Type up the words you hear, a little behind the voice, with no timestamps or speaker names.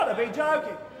got to be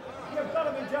joking. You've got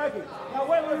to be joking. Now,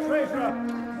 whether the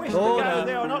Treasurer wished to go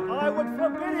there or not, I would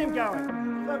forbid him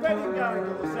going. Forbid him going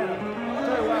to the Senate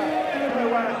to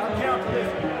account for this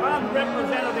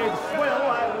unrepresentative swill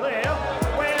over there,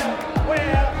 where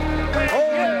the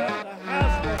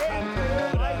House will come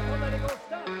to a political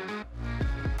stunt.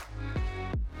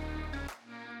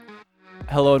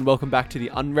 Hello and welcome back to the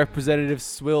Unrepresentative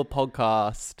Swill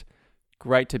podcast.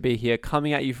 Great to be here,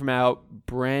 coming at you from our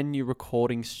brand new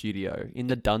recording studio in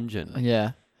the dungeon.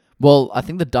 Yeah. Well, I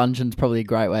think the dungeon's probably a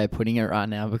great way of putting it right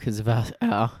now because of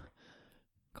our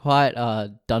quite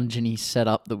dungeony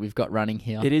setup that we've got running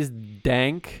here. It is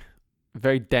dank,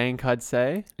 very dank, I'd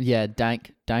say. Yeah,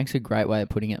 dank. Dank's a great way of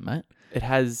putting it, mate. It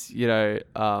has,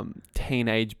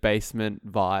 teenage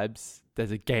basement vibes.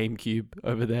 There's a GameCube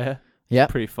over there. Yeah.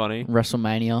 Pretty funny.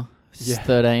 WrestleMania Yeah.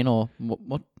 13 or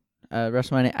what?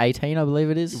 WrestleMania 18, I believe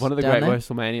it is. One of the down great there.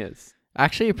 WrestleManias.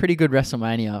 Actually, a pretty good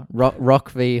WrestleMania.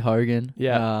 Rock v Hogan.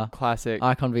 Yeah, classic.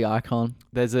 Icon v Icon.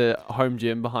 There's a home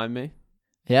gym behind me.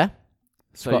 Yeah?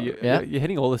 So you're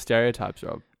hitting all the stereotypes,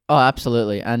 Rob. Oh,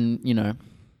 absolutely. And,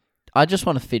 I just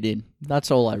want to fit in. That's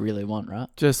all I really want, right?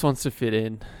 Just wants to fit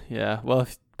in. Yeah. Well,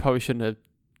 probably shouldn't have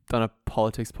done a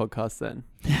politics podcast then.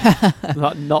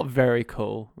 Not very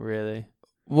cool, really.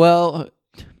 Well,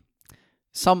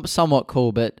 somewhat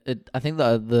cool, but I think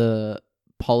the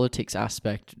politics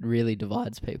aspect really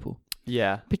divides people,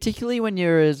 Yeah. particularly when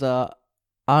you're as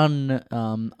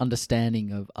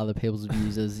understanding of other people's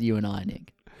views as you and I,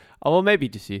 Nick. Oh, well, maybe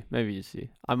just you.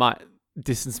 I might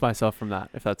distance myself from that,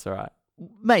 if that's all right.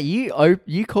 Mate,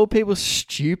 you call people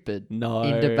stupid No.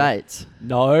 in debates.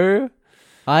 No.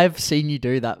 I've seen you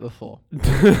do that before.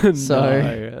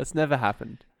 No, that's never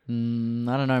happened. I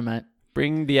don't know, mate.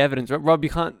 Bring the evidence. Rob, you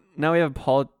can't... Now we have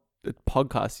a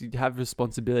podcast. You have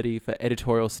responsibility for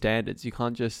editorial standards. You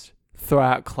can't just throw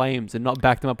out claims and not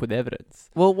back them up with evidence.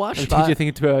 Well, why It'll should teach you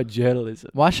thinking about journalism.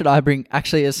 Why should I bring...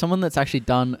 Actually, as someone that's actually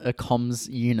done a comms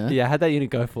unit... Yeah, how'd that unit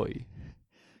go for you?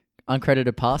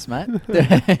 Uncredited pass, mate.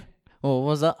 Or what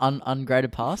was that?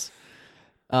 Ungraded pass.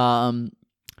 But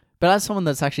as someone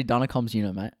that's actually done a comms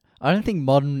unit, mate, I don't think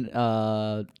modern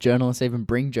journalists even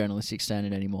bring journalistic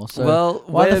standard anymore. So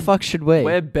why the fuck should we?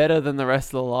 We're better than the rest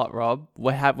of the lot, Rob.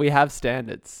 We have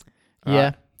standards.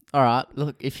 Yeah. All right.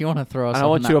 Look, if you want to throw us, And I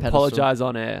want you to apologize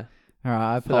on air. All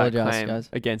right, I for that apologize, claim guys.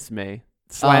 against me.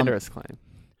 Slanderous claim.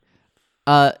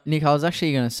 Nick, I was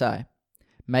actually going to say,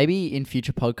 maybe in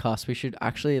future podcasts we should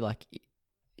actually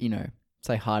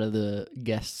say hi to the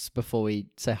guests before we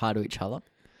say hi to each other.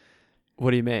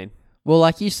 What do you mean? Well,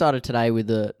 like you started today with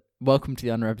the welcome to the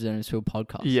Unrepresentative Swill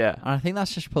podcast. Yeah. And I think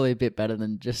that's just probably a bit better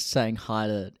than just saying hi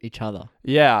to each other.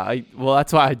 Yeah. Well,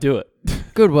 that's why I do it.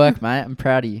 Good work, mate. I'm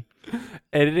proud of you.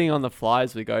 Editing on the fly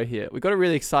as we go here. We got a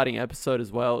really exciting episode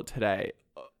as well today.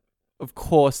 Of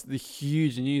course, the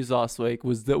huge news last week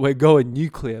was that we're going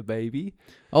nuclear, baby.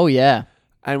 Oh, yeah.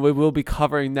 And we will be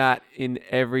covering that in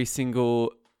every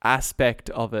single aspect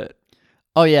of it.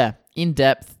 Oh, yeah. In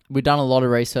depth. We've done a lot of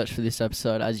research for this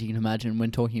episode, as you can imagine, when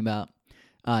talking about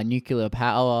nuclear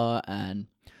power and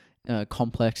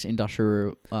complex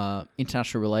international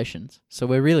relations. So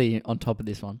we're really on top of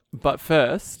this one. But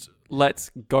first,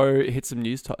 let's go hit some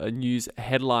news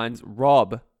headlines.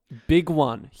 Rob, big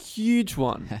one, huge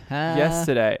one.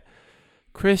 Yesterday,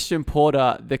 Christian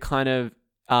Porter, the kind of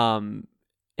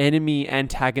enemy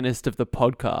antagonist of the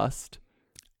podcast,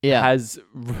 has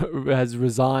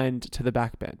resigned to the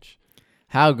backbench.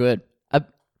 How good.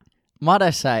 Might I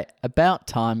say, about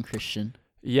time, Christian.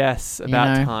 Yes,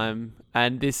 about time.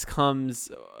 And this comes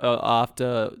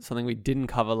after something we didn't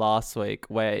cover last week,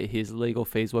 where his legal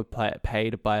fees were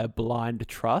paid by a blind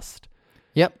trust.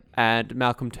 Yep. And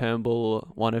Malcolm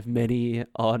Turnbull, one of many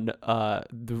on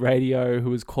the radio,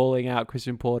 who was calling out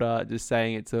Christian Porter, just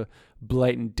saying it's a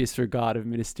blatant disregard of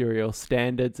ministerial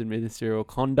standards and ministerial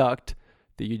conduct,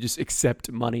 that you just accept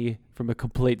money from a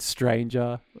complete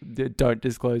stranger, don't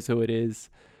disclose who it is.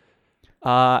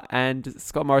 And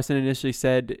Scott Morrison initially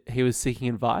said he was seeking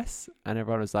advice, and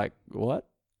everyone was like, what?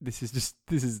 This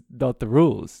is not the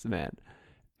rules, man.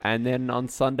 And then on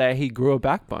Sunday, he grew a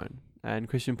backbone, and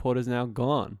Christian Porter's now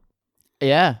gone.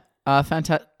 Yeah.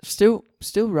 Fantastic. Still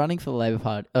running for the Labour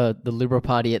Party, the Liberal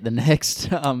Party at the next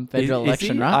federal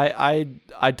election, right?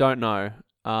 I don't know.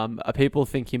 People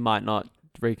think he might not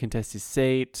recontest his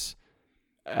seat.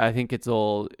 I think it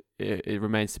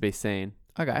remains to be seen.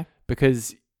 Okay.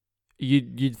 Because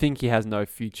you'd think he has no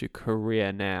future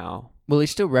career now. Well, he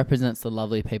still represents the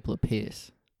lovely people of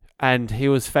Pearce. And he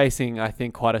was facing, I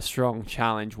think, quite a strong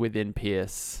challenge within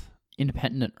Pearce.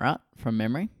 Independent, right? From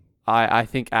memory? I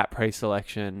think at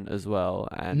pre-selection as well,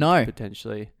 and No.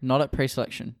 potentially. Not at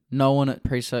pre-selection. No one at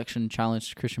pre-selection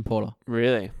challenged Christian Porter.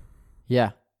 Really?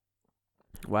 Yeah.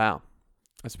 Wow.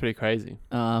 That's pretty crazy.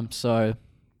 So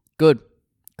good.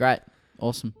 Great.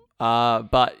 Awesome.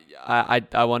 But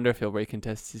I wonder if he'll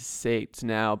recontest his seat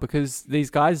now, because these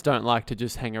guys don't like to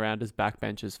just hang around as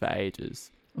backbenchers for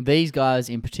ages. These guys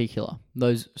in particular,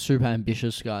 those super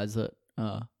ambitious guys that,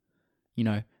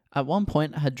 at one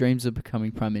point had dreams of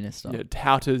becoming prime minister. Yeah,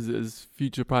 touted as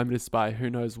future prime minister by who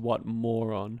knows what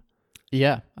moron.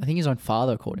 Yeah, I think his own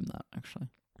father called him that, actually.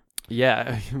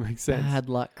 Yeah, it makes sense. Bad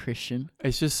luck, Christian.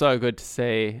 It's just so good to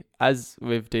see, as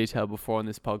we've detailed before on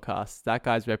this podcast, that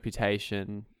guy's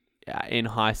reputation in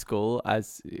high school,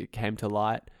 as it came to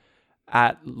light,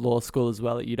 at law school as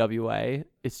well at UWA.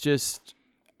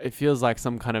 It feels like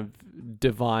some kind of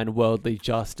divine worldly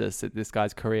justice that this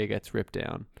guy's career gets ripped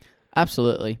down.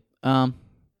 Absolutely. I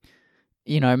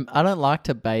don't like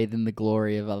to bathe in the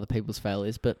glory of other people's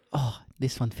failures, but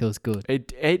this one feels good.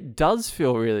 It does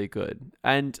feel really good.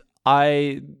 And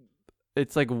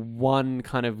it's like one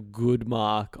kind of good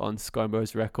mark on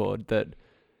ScoMo's record that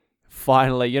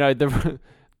finally,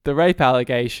 the rape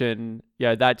allegation,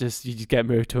 that you just get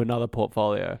moved to another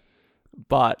portfolio.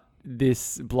 But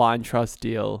this blind trust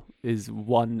deal is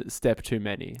one step too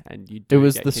many, and it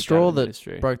was the straw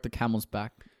that broke the camel's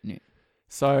back. Yeah.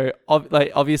 So,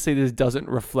 obviously, this doesn't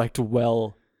reflect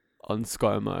well on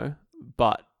ScoMo,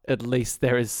 but at least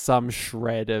there is some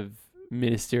shred of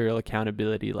ministerial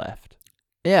accountability left.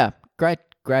 Yeah, great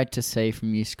to see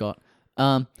from you, Scott.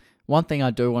 One thing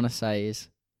I do want to say is,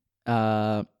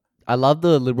 I love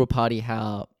the Liberal Party,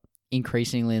 how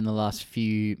increasingly in the last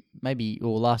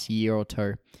last year or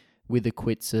two, with the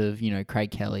quits of,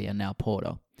 Craig Kelly and now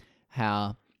Porter,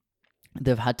 how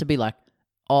they've had to be like,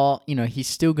 he's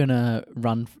still going to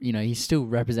run, he's still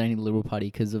representing the Liberal Party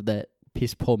because of that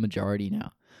piss poor majority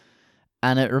now.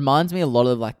 And it reminds me a lot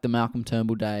of like the Malcolm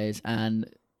Turnbull days, and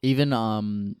even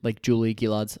like Julia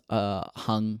Gillard's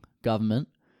hung government,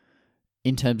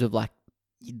 in terms of like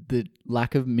the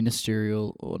lack of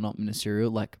ministerial, or not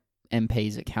ministerial, like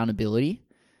MPs accountability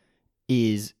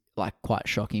is like quite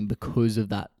shocking because of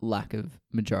that lack of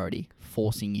majority,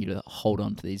 forcing you to hold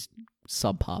on to these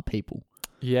subpar people.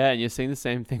 Yeah, and you're seeing the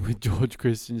same thing with George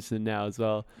Christensen now as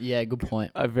well. Yeah, good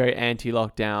point. A very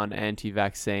anti-lockdown,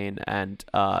 anti-vaccine, and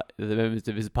the members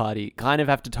of his party kind of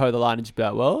have to toe the line and just be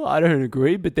like, well, I don't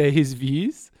agree, but they're his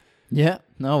views. Yeah,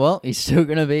 no, well, he's still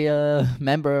going to be a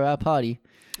member of our party.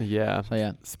 Yeah. So,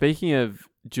 yeah. Speaking of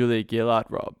Julia Gillard,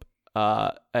 Rob,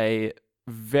 a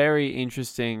very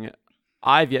interesting,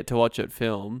 I've yet to watch it,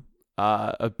 film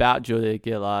about Julia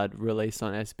Gillard released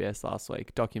on SBS last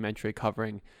week, documentary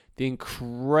covering the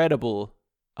incredible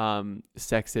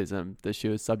sexism that she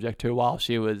was subject to while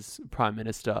she was Prime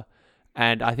Minister.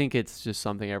 And I think it's just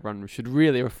something everyone should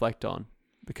really reflect on,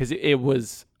 because it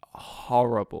was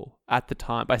horrible at the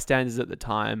time, by standards at the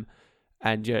time,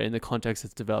 and in the context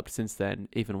that's developed since then,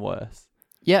 even worse.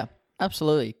 Yeah,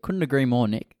 absolutely. Couldn't agree more,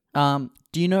 Nick. Do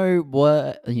you know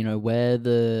where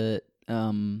the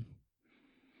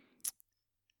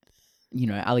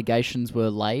allegations were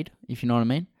laid, if you know what I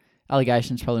mean?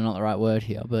 Allegation's probably not the right word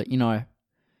here, but do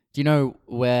you know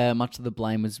where much of the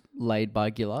blame was laid by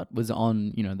Gillard? Was it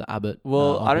on, the Abbott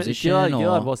opposition?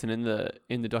 Gillard wasn't in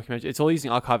the documentary. It's all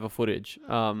using archival footage.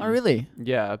 Oh, really?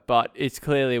 Yeah, but it's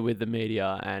clearly with the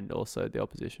media and also the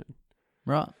opposition.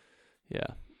 Right. Yeah,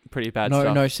 pretty bad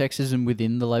stuff. No sexism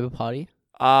within the Labor Party?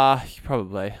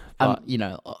 Probably. But,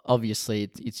 obviously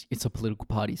it's a political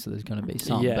party, so there's going to be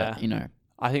some. Yeah. But,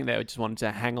 I think they just wanted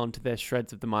to hang on to their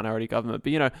shreds of the minority government.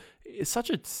 But, it's such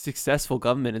a successful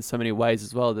government in so many ways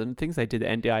as well. The things they did, the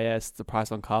NDIS, the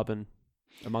price on carbon,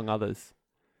 among others.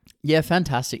 Yeah,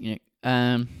 fantastic, Nick.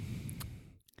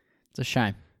 It's a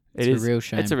shame. It's a real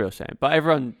shame. It's a real shame. But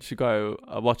everyone should go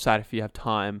watch that if you have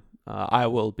time. I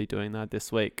will be doing that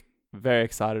this week. Very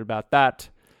excited about that.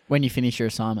 When you finish your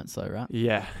assignments, though, right?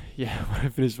 Yeah, when I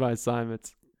finish my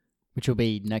assignments. Which will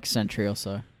be next century or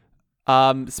so.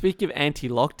 Speaking of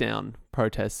anti-lockdown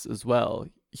protests as well,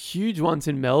 huge ones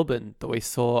in Melbourne that we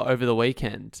saw over the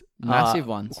weekend. Massive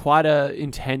ones. Quite a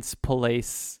intense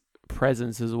police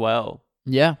presence as well.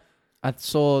 Yeah. I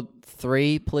saw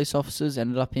 3 police officers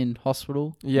ended up in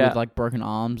hospital with like broken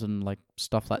arms and like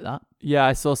stuff like that. Yeah,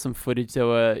 I saw some footage. There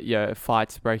were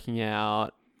fights breaking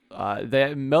out.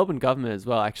 The Melbourne government as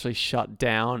well actually shut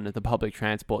down the public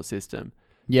transport system.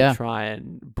 Yeah. To try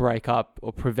and break up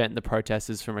or prevent the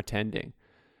protesters from attending.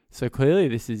 So clearly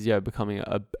this is becoming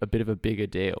a bit of a bigger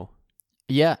deal.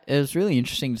 Yeah, it was really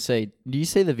interesting to see. Do you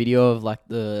see the video of like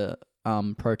the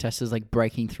protesters like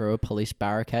breaking through a police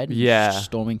barricade and Yeah.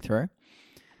 storming through.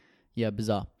 Yeah,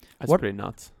 bizarre. That's What- pretty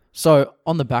nuts. So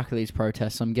on the back of these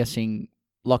protests, I'm guessing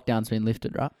lockdown's been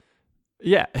lifted, right?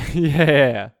 Yeah.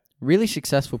 Yeah. Really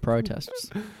successful protests.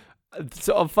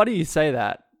 So funny you say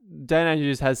that. Dan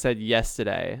Andrews has said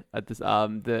yesterday at this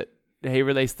that he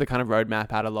released the kind of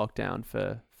roadmap out of lockdown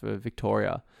for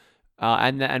Victoria,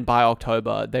 and by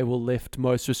October they will lift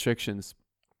most restrictions,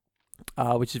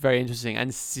 which is very interesting.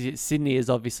 And Sydney is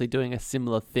obviously doing a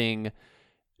similar thing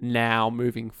now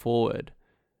moving forward,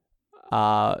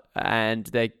 and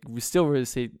they still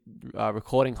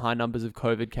recording high numbers of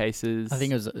COVID cases. I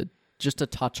think it was just a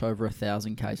touch over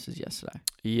 1,000 cases yesterday.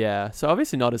 Yeah, so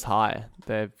obviously not as high.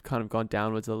 They've kind of gone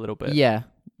downwards a little bit. Yeah,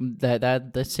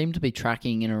 they seem to be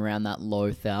tracking in around that low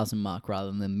 1,000 mark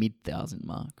rather than the mid 1,000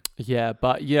 mark. Yeah,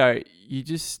 but you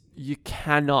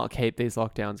cannot keep these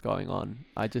lockdowns going on.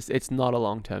 It's not a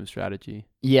long-term strategy.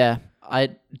 Yeah,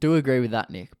 I do agree with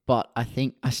that, Nick. But I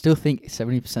still think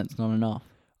 70% is not enough.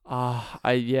 I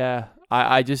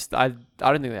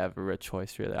don't think they have a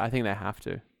choice really. I think they have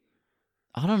to.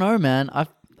 I don't know, man.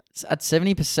 At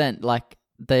 70%, like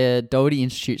the Doherty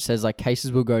Institute says, like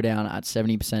cases will go down at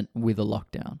 70% with a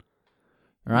lockdown,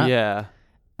 right? Yeah.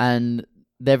 And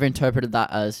they've interpreted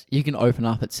that as you can open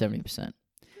up at 70%.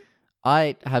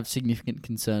 I have significant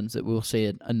concerns that we'll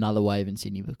see another wave in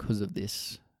Sydney because of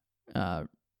this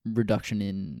reduction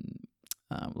in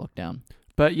lockdown.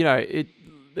 But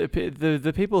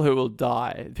the people who will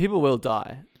die, people will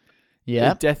die.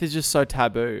 Yeah. Death is just so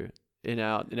taboo in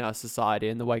our society,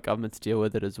 and the way governments deal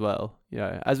with it as well.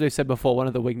 As we've said before, one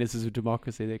of the weaknesses of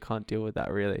democracy, they can't deal with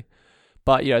that really.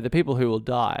 But the people who will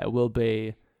die will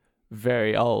be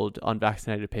very old,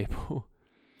 unvaccinated people.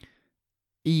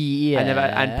 Yeah.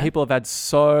 And people have had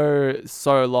so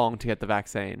long to get the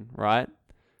vaccine, right?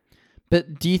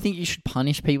 But do you think you should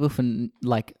punish people for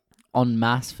like en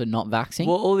masse for not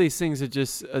vaccinating? Well, all these things are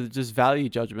just value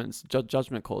judgments,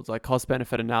 judgment calls, like cost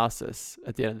benefit analysis.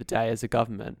 At the end of the day, as a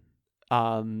government,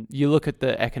 you look at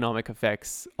the economic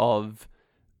effects of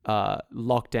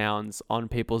lockdowns on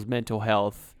people's mental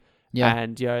health. Yeah.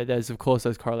 And there's of course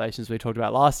those correlations we talked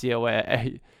about last year,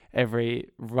 where every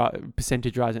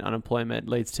percentage rise in unemployment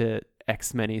leads to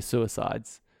X many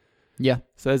suicides. Yeah.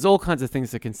 So there's all kinds of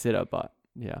things to consider, but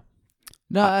yeah.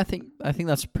 No, I think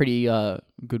that's a pretty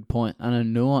good point and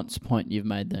a nuanced point you've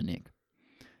made there, Nick.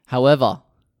 However,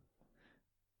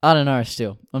 I don't know.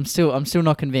 I'm still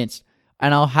not convinced,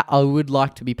 and I would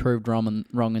like to be proved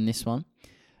wrong in this one.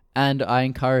 And I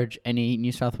encourage any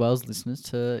New South Wales listeners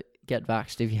to get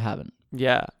vaxxed if you haven't.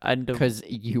 Yeah, and because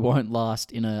you won't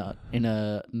last in a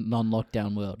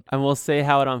non-lockdown world. And we'll see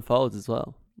how it unfolds as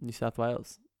well, New South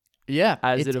Wales. Yeah,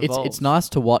 as it evolves. It's nice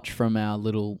to watch from our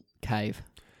little cave.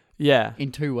 Yeah,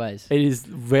 in two ways. It is.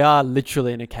 We are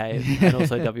literally in a cave, and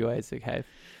also WA is a cave.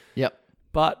 Yep.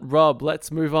 But Rob, let's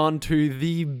move on to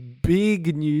the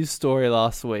big news story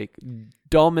last week.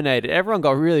 Dominated. Everyone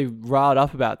got really riled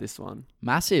up about this one.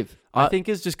 Massive. I think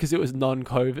it's just because it was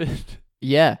non-COVID.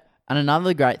 Yeah. And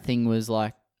another great thing was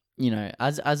like,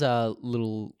 as a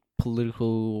little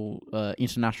political,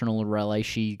 international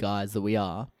relation guys that we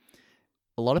are,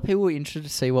 a lot of people were interested to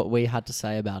see what we had to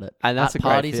say about it. And that's at a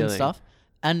great parties feeling. And stuff.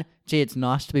 And gee, it's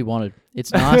nice to be wanted.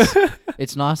 It's nice.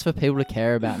 It's nice for people to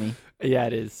care about me. Yeah,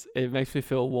 it is. It makes me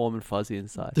feel warm and fuzzy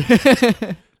inside.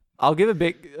 I'll give a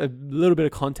little bit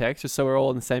of context just so we're all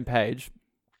on the same page.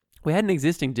 We had an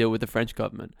existing deal with the French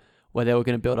government where they were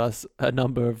going to build us an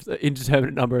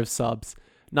indeterminate number of subs.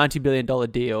 $90 billion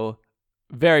deal.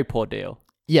 Very poor deal.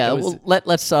 Yeah,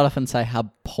 let's start off and say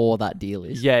how poor that deal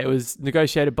is. Yeah, it was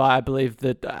negotiated by, I believe,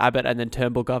 the Abbott and then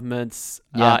Turnbull governments.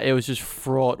 Yeah. It was just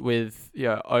fraught with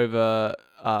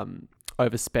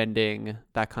overspending,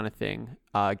 that kind of thing.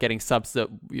 Getting subs that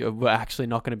were actually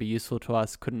not going to be useful to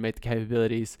us, couldn't meet the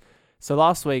capabilities. So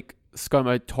last week,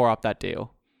 ScoMo tore up that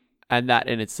deal. And that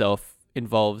in itself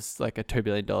involves like a $2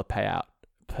 billion payout,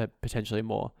 potentially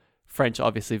more. French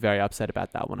obviously very upset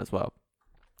about that one as well.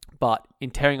 But in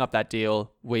tearing up that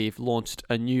deal, we've launched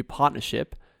a new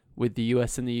partnership with the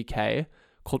US and the UK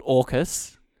called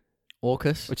AUKUS.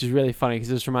 AUKUS? Which is really funny because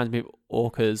it just reminds me of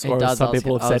orcas, It or does. some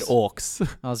people have said orcs.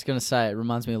 I was going to say, it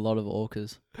reminds me a lot of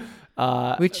orcas.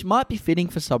 Which might be fitting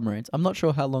for submarines. I'm not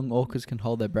sure how long orcas can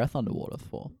hold their breath underwater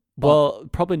for. Well,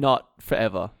 probably not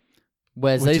forever.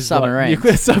 Whereas which these is what submarines...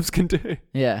 nuclear subs can do.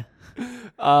 Yeah.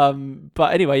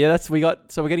 But anyway, yeah,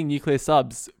 we're getting nuclear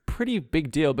subs. Pretty big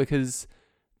deal because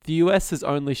the US has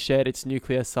only shared its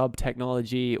nuclear sub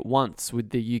technology once with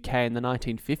the UK in the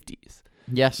 1950s.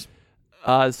 Yes.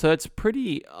 So it's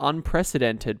pretty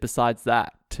unprecedented besides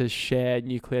that to share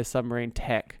nuclear submarine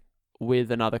tech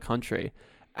with another country.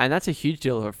 And that's a huge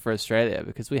deal for Australia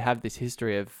because we have this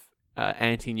history of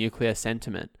anti-nuclear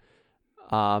sentiment.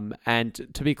 And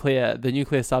to be clear, the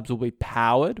nuclear subs will be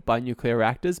powered by nuclear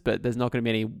reactors, but there's not going to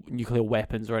be any nuclear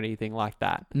weapons or anything like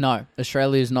that. No,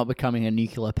 Australia is not becoming a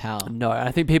nuclear power. No,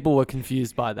 I think people were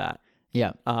confused by that.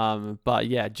 Yeah. But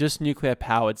yeah, just nuclear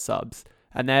powered subs.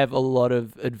 And they have a lot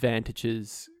of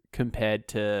advantages compared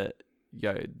to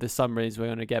the submarines we're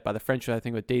going to get by the French. I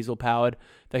think with diesel powered,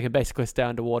 they can basically stay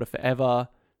underwater forever.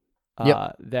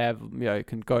 Yep. They have,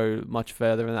 can go much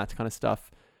further and that kind of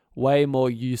stuff. Way more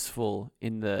useful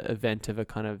in the event of a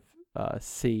kind of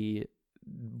sea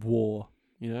war,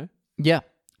 Yeah,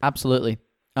 absolutely.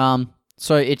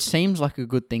 So it seems like a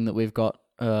good thing that we've got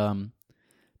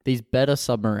these better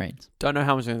submarines. Don't know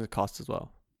how much it's going to cost as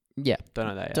well. Yeah, Don't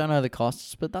know that yet. don't know the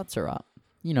costs, but that's all right.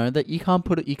 That you can't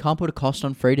put a cost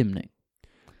on freedom, Nick.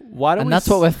 Why don't And that's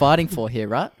what we're fighting for here,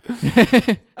 right?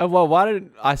 Well, why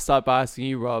don't I start by asking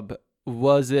you, Rob?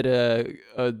 Was it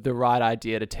the right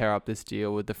idea to tear up this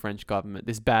deal with the French government,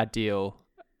 this bad deal,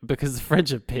 because the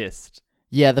French are pissed?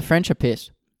 Yeah, the French are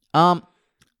pissed.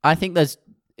 I think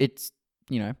it's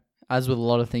as with a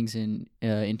lot of things in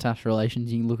international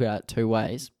relations, you can look at it two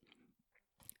ways,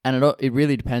 and it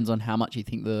really depends on how much you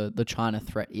think the China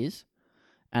threat is,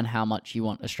 and how much you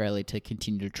want Australia to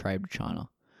continue to trade with China.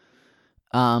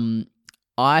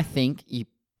 I think you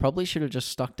probably should have just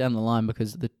stuck down the line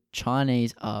because the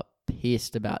Chinese are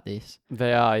pissed about this.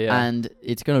 They are, yeah. And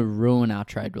it's going to ruin our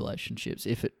trade relationships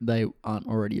if they aren't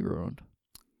already ruined.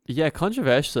 Yeah,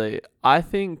 controversially, I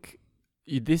think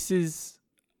this is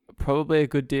probably a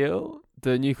good deal.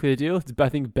 The nuclear deal, it's, I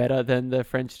think, better than the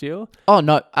French deal. Oh,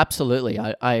 no, absolutely.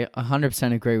 I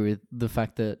 100% agree with the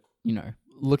fact that,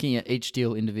 looking at each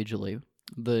deal individually,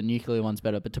 the nuclear one's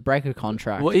better. But to break a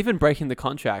contract... Well, even breaking the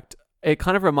contract, it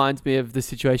kind of reminds me of the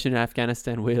situation in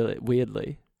Afghanistan,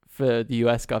 weirdly, for the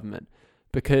US government.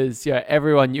 Because,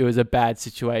 everyone knew it was a bad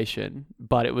situation,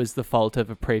 but it was the fault of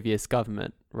a previous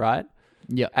government, right?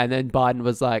 Yeah. And then Biden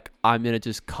was like, I'm going to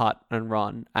just cut and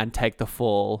run and take the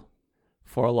fall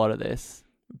for a lot of this.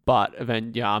 But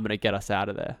then, I'm going to get us out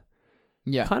of there.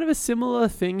 Yeah. Kind of a similar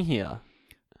thing here.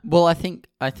 Well, I think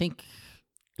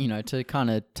to kind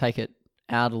of take it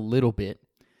out a little bit,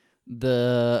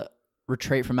 the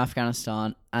retreat from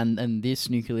Afghanistan and this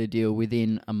nuclear deal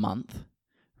within a month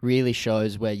really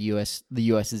shows where the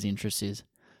US's interest is.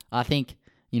 I think,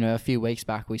 a few weeks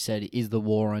back we said, is the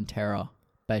war on terror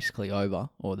basically over,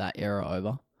 or that era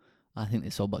over? I think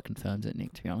this all but confirms it,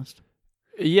 Nick, to be honest.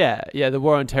 Yeah, the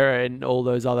war on terror and all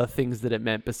those other things that it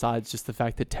meant besides just the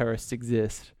fact that terrorists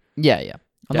exist. Yeah.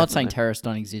 I'm not saying Definitely. terrorists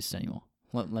don't exist anymore.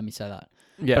 Let me say that.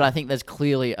 Yeah. But I think there's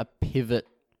clearly a pivot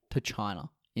to China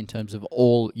in terms of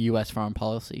all US foreign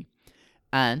policy.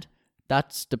 And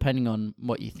that's depending on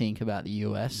what you think about the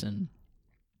US and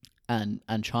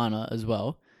China as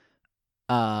well.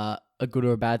 A good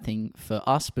or a bad thing for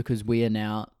us because we are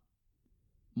now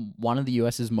one of the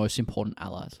US's most important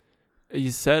allies.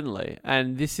 Certainly.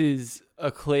 And this is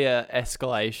a clear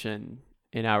escalation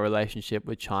in our relationship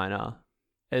with China.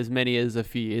 As many as a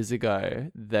few years ago,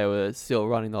 they were still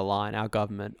running the line, our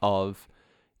government, of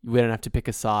we don't have to pick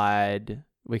a side,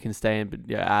 we can stay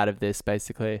out of this,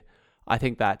 basically. I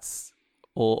think that's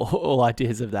all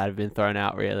ideas of that have been thrown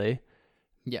out, really.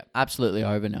 Yeah, absolutely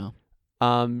over now.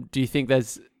 Do you think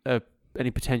there's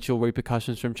any potential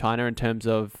repercussions from China in terms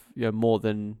of more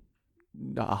than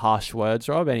harsh words,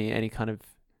 Rob? Any kind of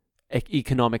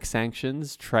economic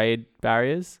sanctions, trade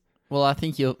barriers? Well, I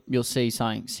think you'll see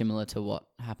something similar to what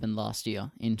happened last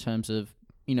year in terms of,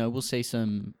 we'll see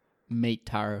some meat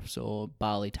tariffs or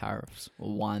barley tariffs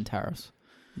or wine tariffs.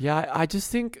 Yeah, I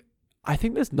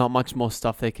think there's not much more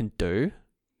stuff they can do.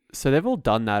 So they've all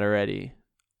done that already.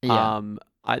 Yeah.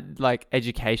 I like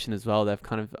education as well. They've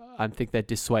kind of, I think they're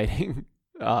dissuading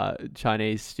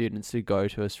Chinese students to go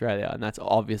to Australia, and that's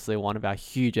obviously one of our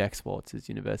huge exports is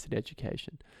university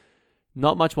education.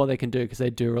 Not much more they can do because they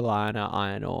do rely on our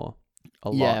iron ore a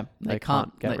lot. Yeah, they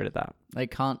can't get rid of that. They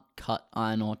can't cut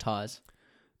iron ore ties.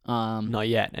 Not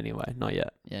yet, anyway. Not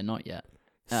yet. Yeah, not yet.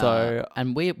 So,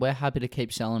 and we're happy to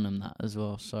keep selling them that as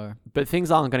well. So, but things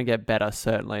aren't going to get better,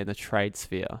 certainly in the trade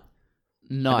sphere.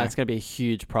 No, and that's going to be a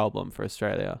huge problem for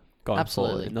Australia going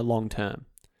forward in the long term.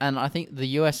 And I think the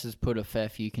US has put a fair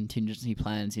few contingency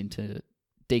plans into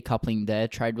decoupling their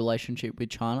trade relationship with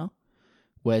China,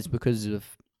 whereas because of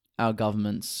our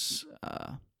government's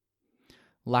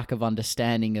lack of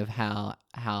understanding of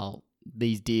how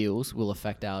these deals will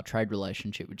affect our trade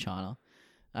relationship with China,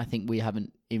 I think we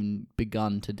haven't even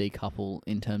begun to decouple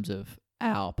in terms of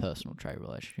our personal trade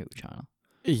relationship with China.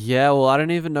 Yeah, well, I don't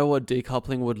even know what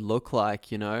decoupling would look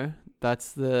like,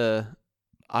 That's the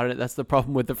That's the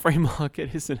problem with the free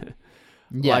market, isn't it?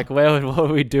 Yeah. Like, what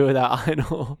would we do without iron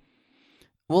ore?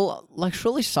 Well, like,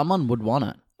 surely someone would want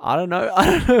it. I don't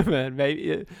know, man.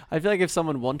 Maybe I feel like if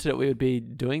someone wanted it, we would be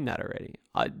doing that already.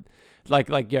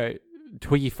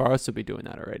 Twiggy Forrest would be doing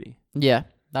that already. Yeah,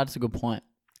 that's a good point.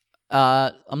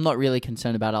 I'm not really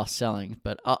concerned about us selling,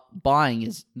 but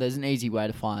buying there's an easy way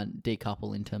to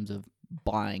decouple in terms of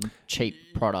buying cheap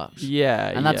products. Yeah,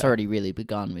 and that's already really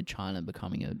begun with China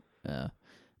becoming a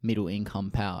middle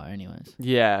income power, anyways.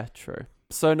 Yeah, true.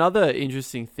 So another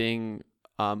interesting thing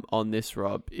on this,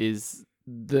 Rob, is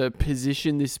the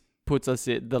position this puts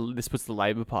the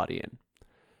Labor Party in,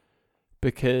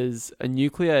 because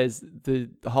the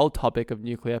whole topic of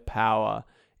nuclear power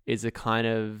is a kind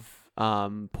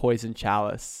of poison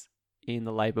chalice in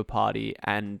the Labor Party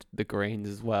and the Greens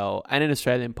as well, and in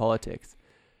Australian politics.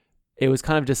 It was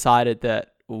kind of decided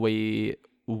that we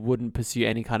wouldn't pursue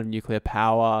any kind of nuclear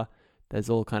power. There's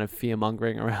all kind of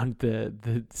fear-mongering around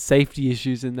the safety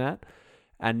issues in that.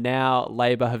 And now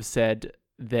Labor have said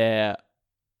they're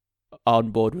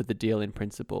on board with the deal in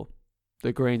principle.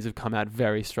 The Greens have come out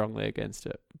very strongly against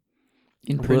it.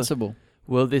 In principle.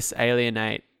 Will this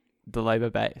alienate the Labor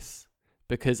base?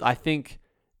 Because I think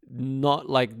not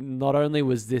only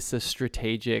was this a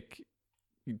strategic,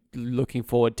 looking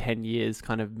forward 10 years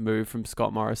kind of move from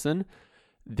Scott Morrison,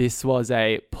 this was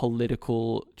a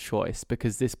political choice,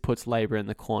 because this puts Labor in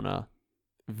the corner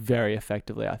very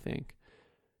effectively, I think.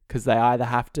 Because they either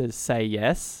have to say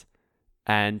yes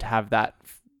and have that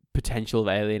potential of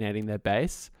alienating their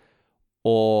base,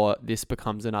 or this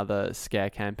becomes another scare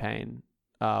campaign,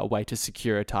 way to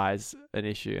securitize an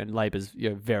issue, and Labor's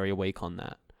very weak on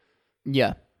that.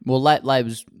 Yeah. Well,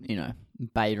 Labor's,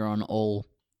 beta on all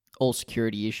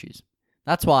security issues.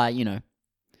 That's why,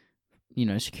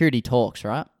 security talks,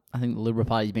 right? I think the Liberal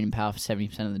Party's been in power for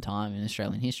 70% of the time in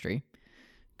Australian history.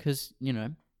 Because,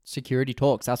 security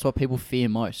talks. That's what people fear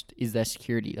most, is their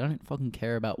security. They don't fucking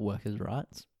care about workers'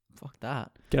 rights. Fuck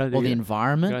that. Or the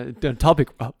environment. Topic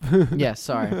up. Yeah,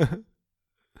 sorry.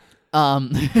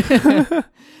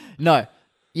 No.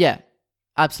 Yeah.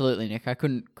 Absolutely, Nick. I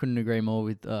couldn't agree more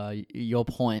with your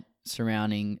point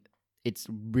surrounding it's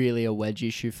really a wedge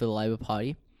issue for the Labor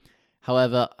Party.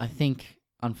 However, I think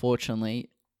unfortunately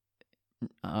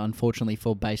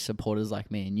for base supporters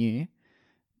like me and you,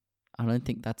 I don't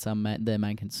think that's their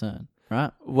main concern,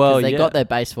 right? Well, they got their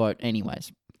base vote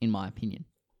anyways, in my opinion.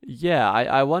 Yeah,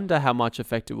 I wonder how much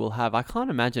effect it will have. I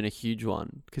can't imagine a huge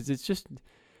one, because it's just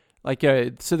like,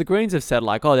 so the Greens have said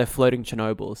they're floating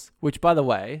Chernobyls, which, by the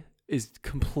way, is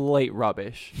complete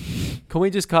rubbish. Can we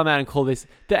just come out and call this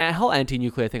the whole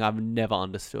anti-nuclear thing? I've never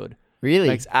understood. Really?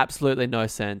 Makes absolutely no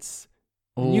sense.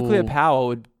 Ooh. Nuclear power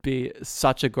would be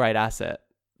such a great asset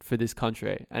for this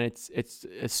country, and it's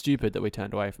stupid that we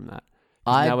turned away from that.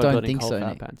 I now we're don't building think so,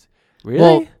 Nick. plants. Really?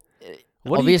 Well,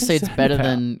 What are you obviously it's concerned better about?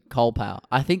 than coal power.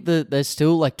 I think that there's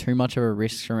still too much of a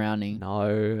risk surrounding.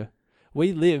 No.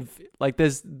 We live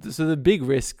the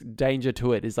big danger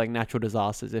to it is natural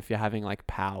disasters if you're having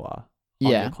power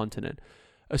on the continent.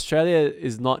 Australia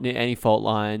is not near any fault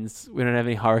lines. We don't have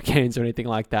any hurricanes or anything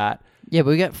like that. Yeah,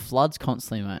 but we get floods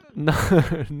constantly, mate. No,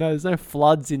 there's no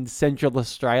floods in central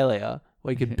Australia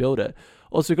where you could build it.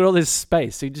 Also, we've got all this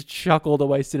space, so you just chuck all the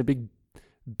waste in a big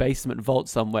basement vault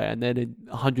somewhere, and then in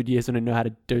 100 years when we know how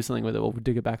to do something with it, we'll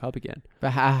dig it back up again.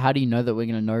 But how do you know that we're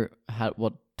going to know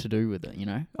what to do with it,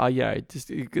 Oh yeah,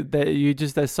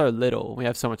 there's so little. We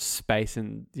have so much space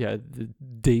in the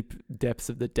deep depths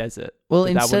of the desert. Well,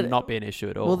 that would not be an issue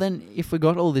at all. Well, then if we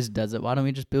got all this desert, why don't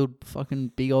we just build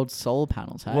fucking big old solar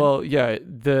panels? Hey? Well,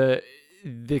 the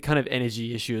kind of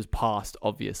energy issue is past,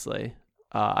 obviously.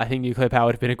 I think nuclear power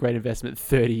would have been a great investment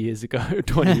 30 years ago,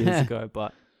 20 years ago,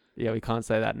 but yeah, we can't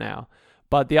say that now.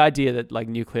 But the idea that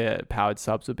nuclear powered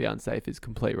subs would be unsafe is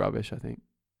complete rubbish, I think.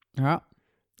 All right.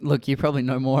 Look, you probably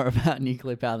know more about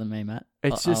nuclear power than me, Matt.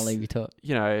 I'll leave you to it.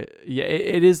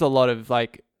 It is a lot of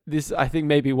this. I think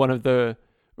maybe one of the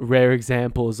rare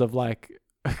examples of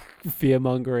fear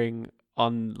mongering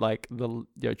on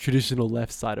the traditional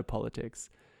left side of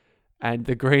politics, and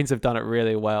the Greens have done it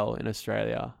really well in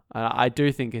Australia. I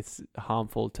do think it's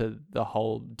harmful to the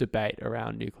whole debate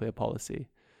around nuclear policy.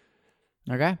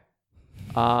 Okay.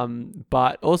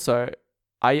 But also,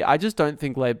 I just don't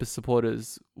think Labor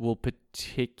supporters will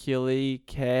particularly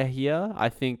care here. I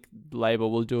think Labor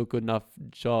will do a good enough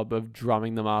job of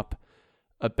drumming them up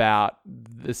about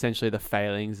essentially the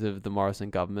failings of the Morrison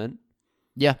government.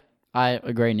 Yeah, I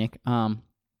agree, Nick. I'm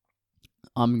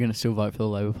going to still vote for the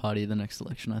Labor Party the next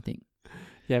election, I think.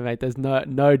 Yeah, mate, there's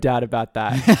no doubt about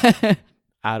that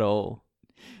at all.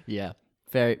 Yeah.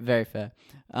 Very, very fair.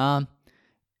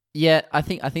 Yeah, I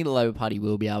think the Labor Party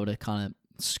will be able to kind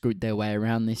of scoot their way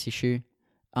around this issue.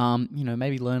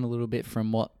 Maybe learn a little bit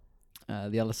from what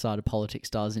the other side of politics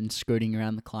does in scooting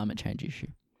around the climate change issue.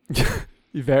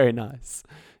 Very nice.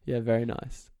 Yeah, very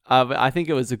nice. I think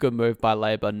it was a good move by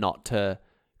Labor not to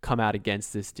come out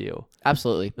against this deal.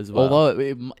 Absolutely. As well.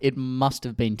 Although it must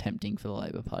have been tempting for the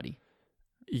Labor Party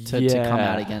to come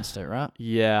out against it, right?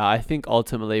 Yeah, I think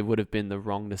ultimately it would have been the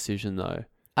wrong decision though.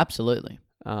 Absolutely.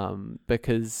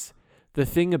 Because the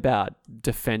thing about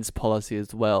defense policy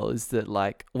as well is that,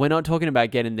 like, we're not talking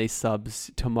about getting these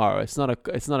subs tomorrow. It's not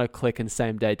a click and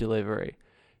same day delivery.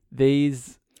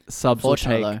 These subs will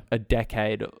take a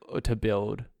decade to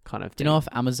build, kind of thing. Do you know if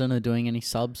Amazon are doing any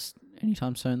subs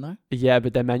anytime soon though? Yeah,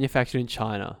 but they're manufactured in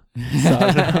China, so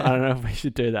I don't know if we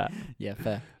should do that. Yeah,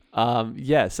 fair.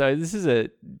 So this is a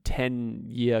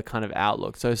 10-year kind of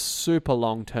outlook, so super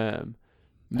long term.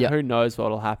 Yeah. Who knows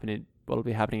what'll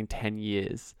be happening in 10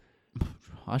 years.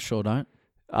 I sure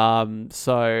don't.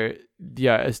 So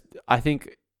yeah, I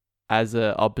think as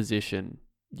a opposition,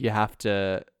 you have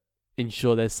to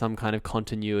ensure there's some kind of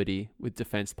continuity with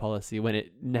defense policy when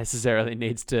it necessarily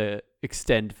needs to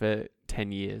extend for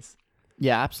 10 years.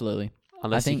 Yeah, absolutely.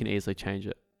 Unless you can easily change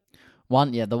it.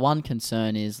 The one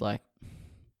concern is, like,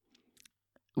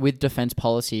 with defense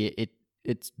policy,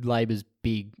 it's Labor's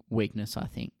big weakness, I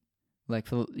think. Like,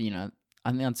 I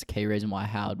think that's the key reason why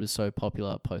Howard was so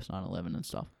popular post 9/11 and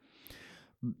stuff.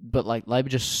 But, like, Labor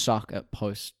just suck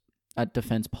at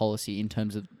defense policy in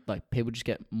terms of, like, people just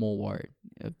get more worried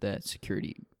of their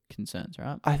security concerns,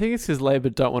 right? I think it's because Labor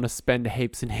don't want to spend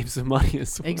heaps and heaps of money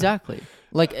as well. Exactly.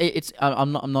 Like,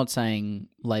 I'm not saying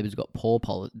Labor's got poor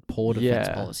defense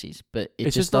policies, but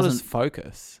it just not doesn't as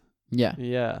focus. Yeah.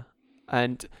 Yeah.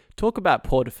 And talk about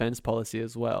poor defense policy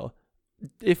as well.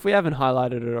 If we haven't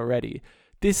highlighted it already,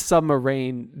 this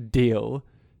submarine deal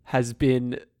has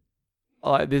been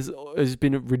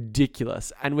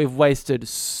ridiculous, and we've wasted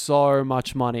so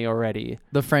much money already.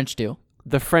 The French deal.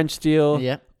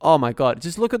 Yeah. Oh my God.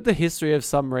 Just look at the history of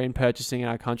submarine purchasing in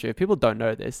our country. If people don't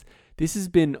know this has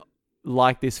been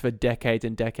like this for decades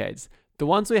and decades. The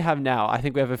ones we have now, I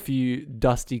think we have a few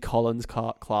Dusty Collins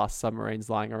class submarines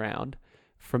lying around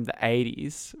from the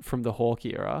 80s, from the Hawke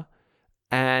era.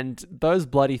 And those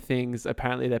bloody things,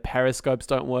 apparently their periscopes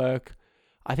don't work.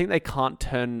 I think they can't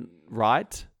turn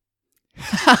right.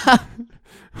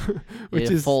 Which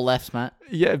is full left, Matt.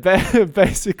 Yeah,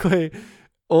 basically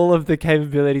all of the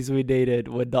capabilities we needed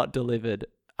were not delivered.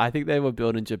 I think they were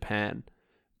built in Japan.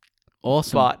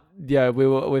 Awesome. But yeah,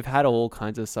 we've had all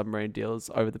kinds of submarine deals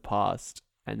over the past,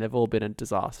 and they've all been a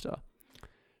disaster.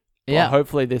 Yeah. But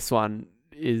hopefully this one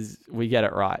we get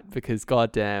it right, because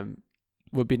goddamn,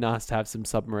 would be nice to have some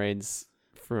submarines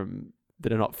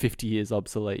that are not 50 years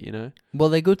obsolete, you know? Well,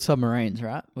 they're good submarines,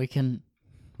 right? We can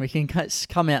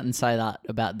come out and say that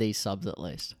about these subs at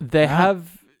least. They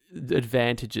have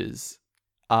advantages.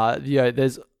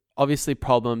 There's obviously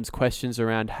questions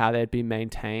around how they'd be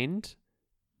maintained,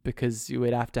 because you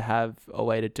would have to have a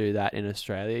way to do that in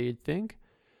Australia, you'd think.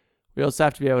 We also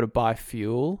have to be able to buy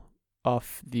fuel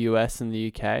off the US and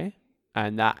the UK,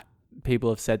 and that people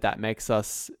have said that makes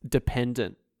us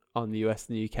dependent on the US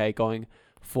and the UK going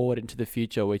forward into the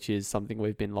future, which is something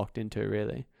we've been locked into,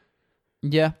 really.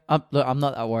 Yeah, I'm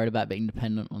not that worried about being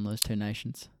dependent on those two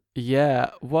nations. Yeah,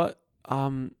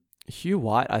 Hugh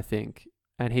White, I think,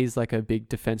 and he's like a big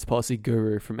defense policy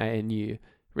guru from ANU,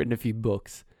 written a few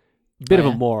books. Bit of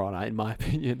a moron, in my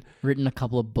opinion. Written a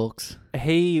couple of books.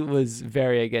 He was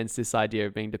very against this idea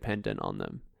of being dependent on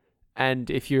them. And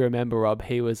if you remember, Rob,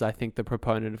 he was, I think, the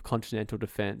proponent of continental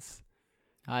defense.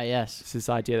 Ah, yes. It's this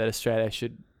idea that Australia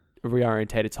should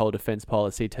reorientate its whole defense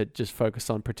policy to just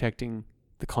focus on protecting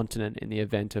the continent in the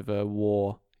event of a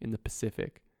war in the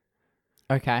Pacific.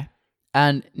 Okay.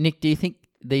 And Nick, do you think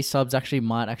these subs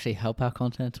might help our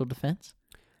continental defense?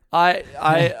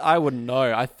 I wouldn't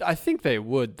know. I think they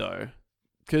would, though,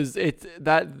 because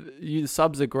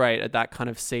subs are great at that kind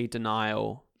of sea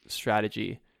denial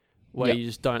strategy, where you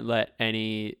just don't let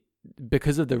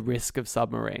because of the risk of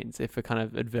submarines. If a kind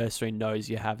of adversary knows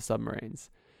you have submarines,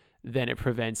 then it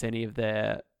prevents any of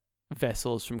their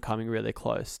vessels from coming really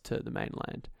close to the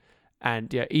mainland.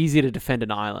 And easy to defend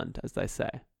an island, as they say.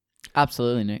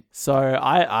 Absolutely, Nick. So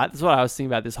that's what I was thinking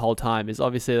about this whole time, is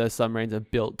obviously those submarines are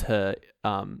built to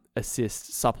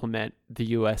supplement the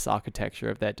US architecture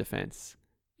of their defense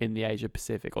in the Asia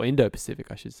Pacific, or Indo-Pacific,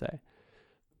 I should say.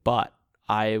 But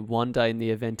I wonder, in the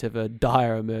event of a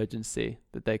dire emergency,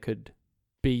 that they could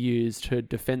be used to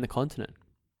defend the continent.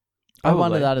 Probably. I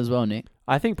wonder that as well, Nick.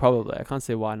 I think probably. I can't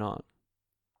see why not.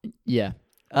 Yeah.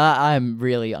 I'm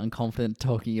really unconfident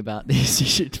talking about this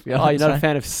issue, to be honest. Oh, you're not a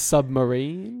fan of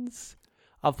submarines?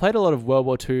 I've played a lot of World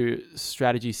War II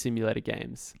strategy simulator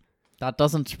games. That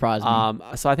doesn't surprise me.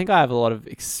 So I think I have a lot of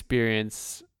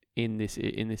experience in this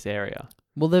area.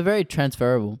 Well, they're very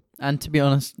transferable. And to be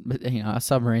honest, our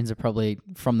submarines are probably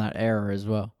from that era as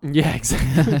well. Yeah,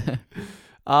 exactly.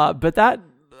 But that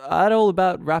all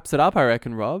about wraps it up, I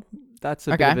reckon, Rob. That's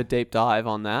a bit of a deep dive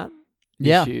on that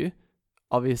issue.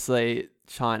 Obviously,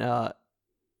 China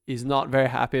is not very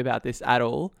happy about this at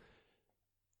all.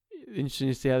 Interesting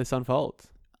to see how this unfolds.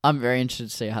 I'm very interested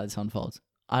to see how this unfolds.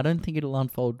 I don't think it'll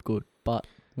unfold good, but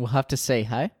we'll have to see,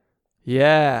 hey?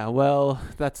 Yeah, well,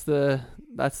 that's the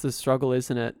struggle,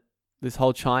 isn't it? This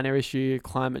whole China issue,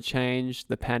 climate change,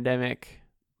 the pandemic.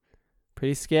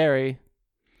 Pretty scary.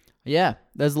 Yeah,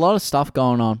 there's a lot of stuff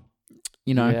going on,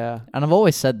 Yeah. and I've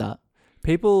always said that.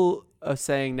 People are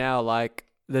saying now, like,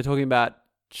 they're talking about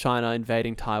China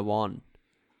invading Taiwan.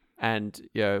 And,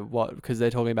 because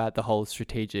they're talking about the whole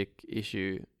strategic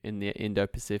issue in the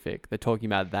Indo-Pacific. They're talking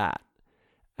about that.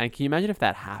 And can you imagine if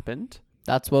that happened?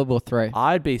 That's World War III.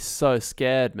 I'd be so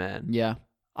scared, man. Yeah.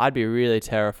 I'd be really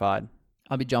terrified.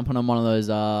 I'd be jumping on one of those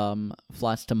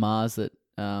flights to Mars that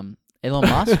Elon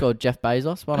Musk or Jeff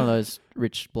Bezos, one of those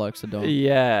rich blokes are doing.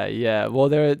 Yeah.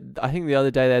 Well, I think the other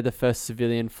day they had the first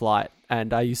civilian flight,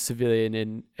 and I use civilian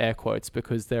in air quotes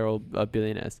because they're all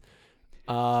billionaires,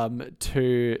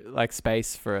 to like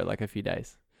space for like a few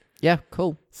days. Yeah,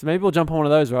 cool. So maybe we'll jump on one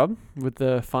of those, Rob, with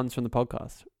the funds from the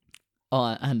podcast.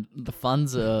 Oh, and the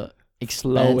funds are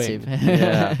expensive.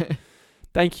 Yeah.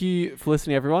 Thank you for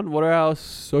listening, everyone. What are our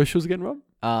socials again, Rob?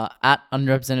 At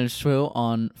Unrepresented Swill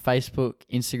on Facebook,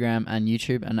 Instagram, and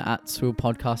YouTube, and at Swill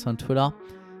Podcast on Twitter.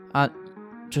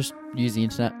 Just use the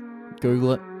internet,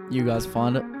 Google it. You guys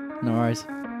find it. No worries.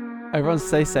 Everyone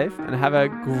stay safe and have a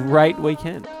great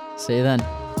weekend. See you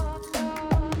then.